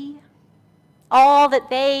to be, all that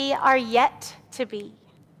they are yet to be.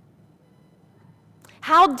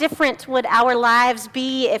 How different would our lives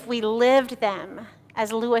be if we lived them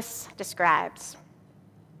as Lewis describes?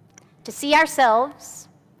 To see ourselves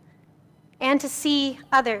and to see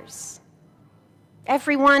others,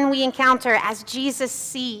 everyone we encounter as Jesus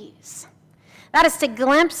sees. That is to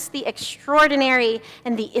glimpse the extraordinary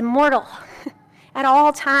and the immortal at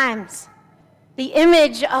all times, the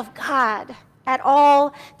image of God at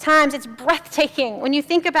all times. It's breathtaking. When you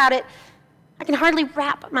think about it, I can hardly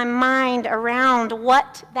wrap my mind around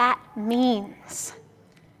what that means.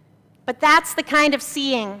 But that's the kind of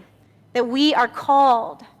seeing that we are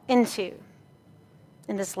called into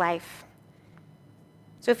in this life.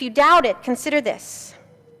 So if you doubt it, consider this.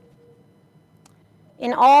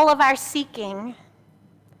 In all of our seeking,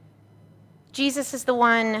 Jesus is the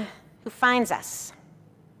one who finds us.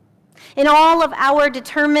 In all of our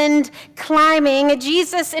determined climbing,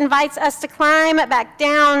 Jesus invites us to climb back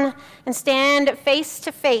down and stand face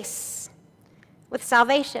to face with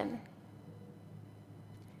salvation.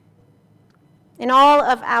 In all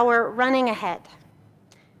of our running ahead,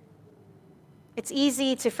 it's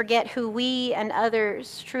easy to forget who we and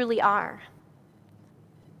others truly are.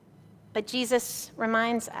 But Jesus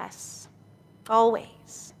reminds us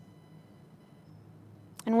always.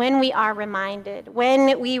 And when we are reminded,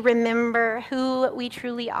 when we remember who we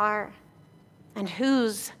truly are and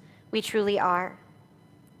whose we truly are,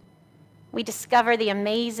 we discover the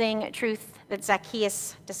amazing truth that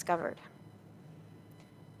Zacchaeus discovered.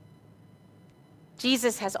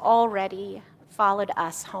 Jesus has already followed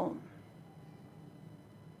us home.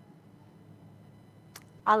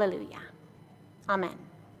 Alleluia. Amen.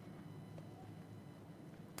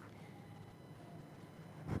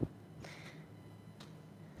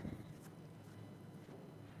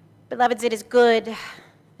 Beloveds, it is good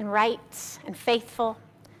and right and faithful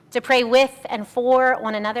to pray with and for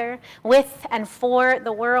one another, with and for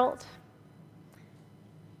the world.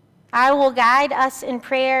 I will guide us in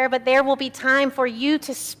prayer, but there will be time for you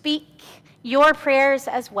to speak your prayers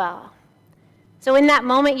as well. So in that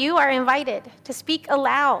moment, you are invited to speak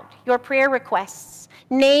aloud your prayer requests.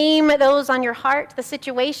 Name those on your heart, the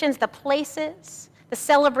situations, the places, the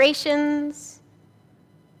celebrations,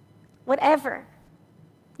 whatever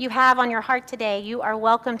you have on your heart today, you are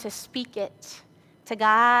welcome to speak it to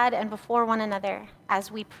God and before one another as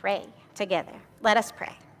we pray together. Let us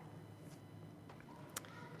pray.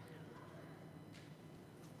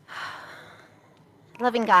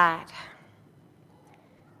 Loving God,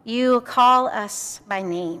 you call us by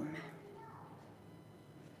name,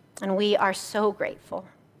 and we are so grateful.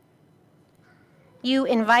 You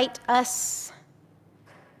invite us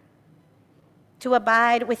to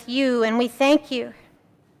abide with you, and we thank you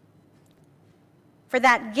for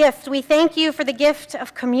that gift. We thank you for the gift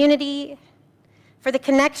of community, for the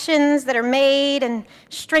connections that are made and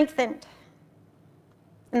strengthened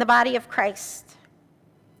in the body of Christ.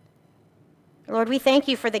 Lord, we thank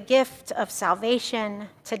you for the gift of salvation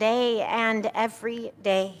today and every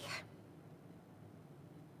day.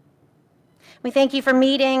 We thank you for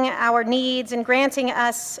meeting our needs and granting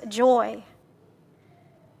us joy.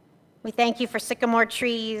 We thank you for sycamore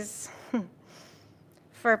trees,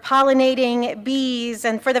 for pollinating bees,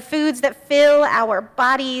 and for the foods that fill our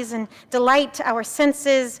bodies and delight our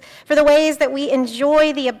senses, for the ways that we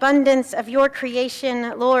enjoy the abundance of your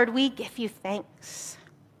creation. Lord, we give you thanks.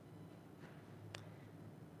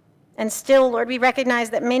 And still, Lord, we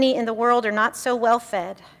recognize that many in the world are not so well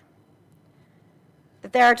fed,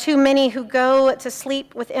 that there are too many who go to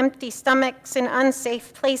sleep with empty stomachs in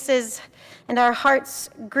unsafe places, and our hearts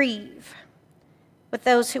grieve with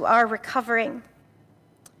those who are recovering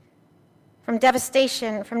from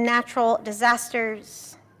devastation, from natural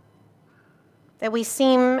disasters that we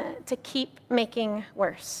seem to keep making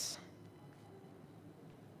worse.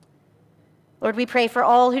 Lord, we pray for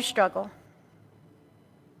all who struggle.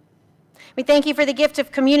 We thank you for the gift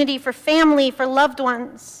of community, for family, for loved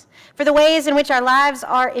ones, for the ways in which our lives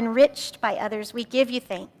are enriched by others. We give you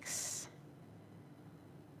thanks.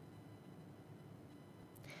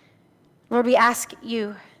 Lord, we ask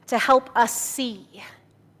you to help us see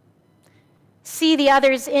the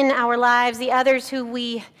others in our lives, the others who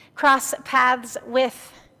we cross paths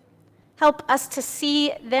with. Help us to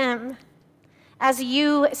see them as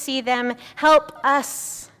you see them. Help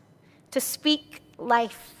us to speak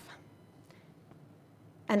life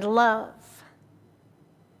and love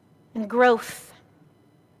and growth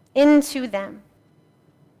into them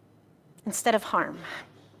instead of harm.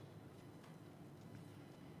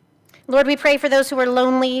 Lord, we pray for those who are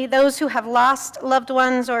lonely, those who have lost loved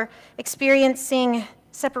ones or experiencing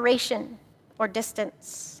separation or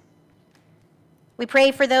distance. We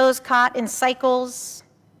pray for those caught in cycles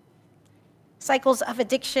cycles of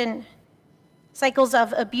addiction, cycles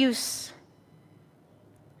of abuse.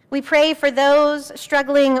 We pray for those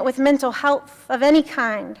struggling with mental health of any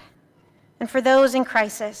kind and for those in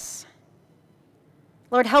crisis.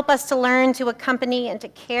 Lord, help us to learn to accompany and to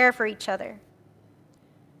care for each other,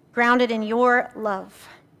 grounded in your love.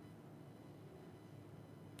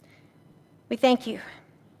 We thank you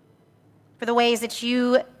for the ways that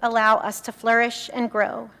you allow us to flourish and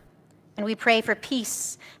grow. And we pray for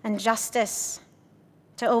peace and justice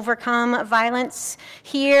to overcome violence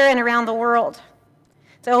here and around the world,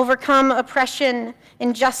 to overcome oppression,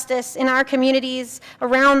 injustice in our communities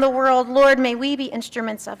around the world. Lord, may we be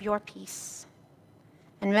instruments of your peace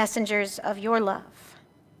and messengers of your love.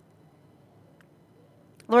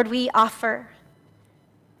 Lord, we offer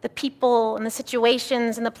the people and the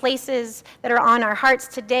situations and the places that are on our hearts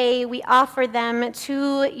today, we offer them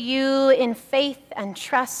to you in faith and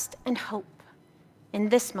trust and hope in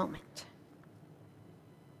this moment.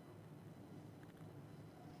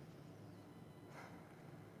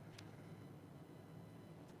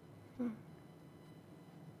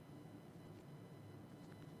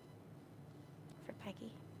 For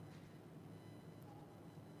Peggy.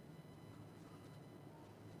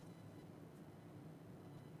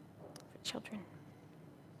 Children.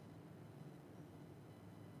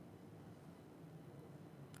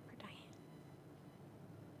 For Diane.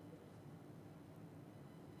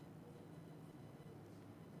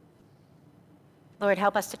 Lord,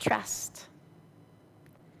 help us to trust.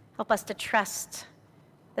 Help us to trust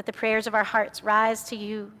that the prayers of our hearts rise to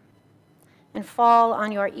you and fall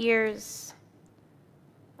on your ears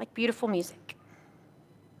like beautiful music.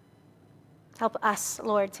 Help us,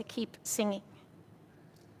 Lord, to keep singing.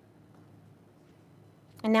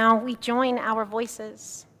 And now we join our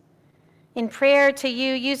voices in prayer to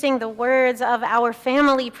you using the words of our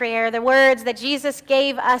family prayer, the words that Jesus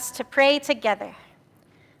gave us to pray together.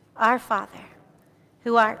 Our Father,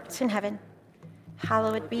 who art in heaven,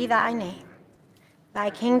 hallowed be thy name.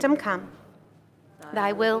 Thy kingdom come,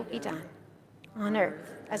 thy will be done, on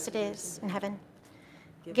earth as it is in heaven.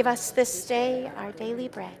 Give us this day our daily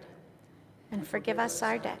bread, and forgive us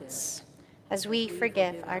our debts, as we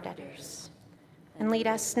forgive our debtors. And lead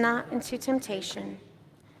us not into temptation,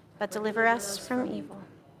 but deliver us from evil.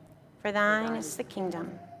 For thine is the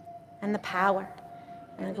kingdom, and the power,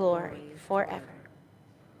 and the glory forever.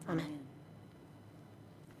 Amen.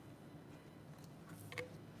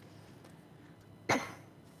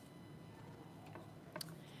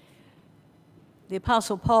 The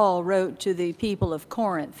Apostle Paul wrote to the people of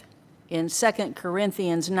Corinth in 2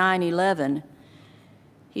 Corinthians 9:11.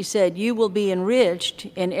 He said, "You will be enriched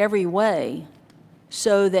in every way,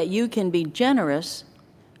 so that you can be generous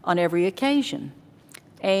on every occasion.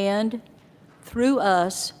 And through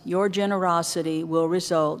us, your generosity will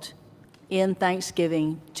result in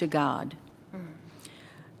thanksgiving to God."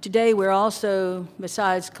 Today, we're also,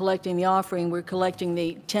 besides collecting the offering, we're collecting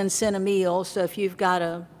the 10-cent a meal. So if you've got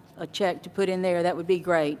a check to put in there, that would be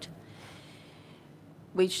great.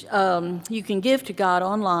 You can give to God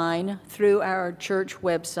online through our church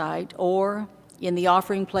website or in the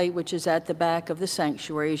offering plate, which is at the back of the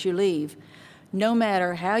sanctuary as you leave. No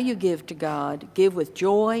matter how you give to God, give with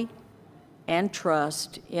joy and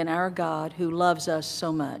trust in our God who loves us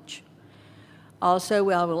so much. Also,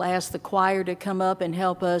 I will ask the choir to come up and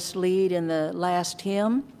help us lead in the last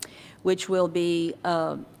hymn, which will be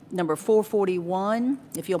number 441.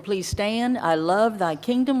 If you'll please stand. I love thy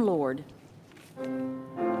kingdom, Lord.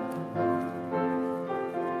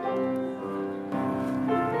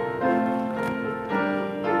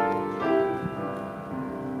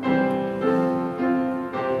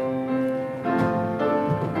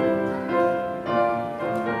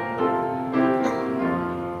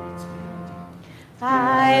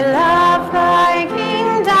 I love thy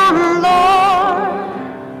kingdom, Lord.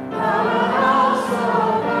 The house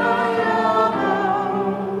of thy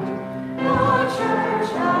abode, your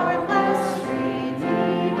church, our blessed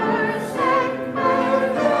Redeemer,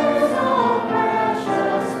 sanctified with so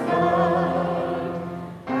precious blood.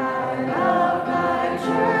 I love thy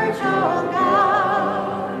church, O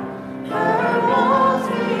God. Her walls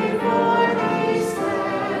before thee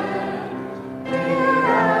stand, dear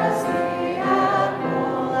as the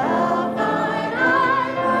apple of thine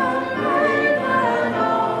eye, the grape that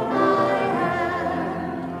on thy hand.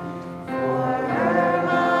 For her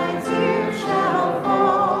my tears shall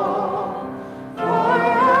fall, for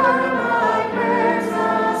her my prayers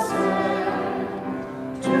ascend.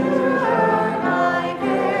 To her my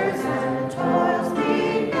cares and toils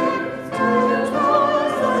begin, to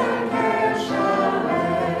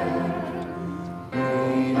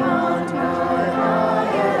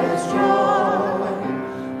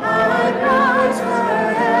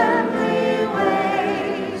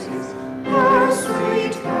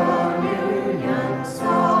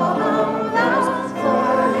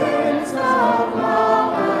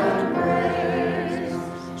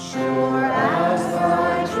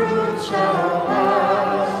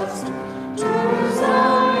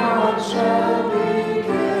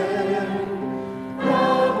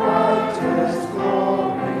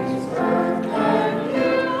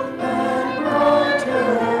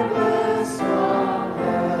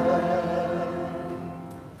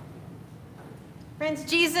Friends,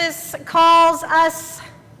 Jesus calls us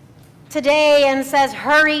today and says,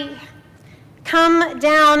 hurry, come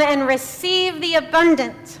down and receive the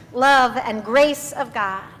abundant love and grace of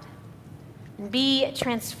God, and be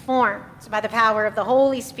transformed by the power of the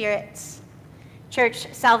Holy Spirit.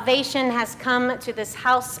 Church, salvation has come to this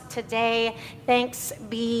house today. Thanks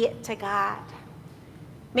be to God.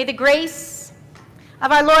 May the grace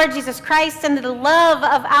of our Lord Jesus Christ and the love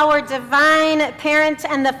of our divine parent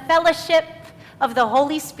and the fellowship of the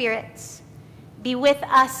Holy Spirit be with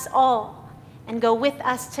us all and go with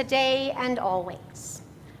us today and always.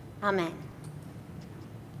 Amen.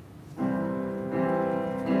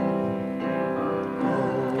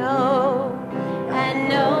 Go and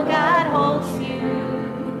know God holds you.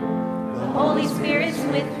 The Holy Spirit's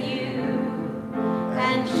with you,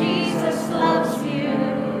 and Jesus loves you.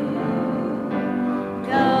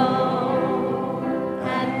 Go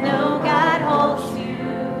and know God holds you.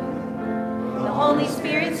 The Holy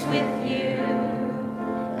Spirit's with you.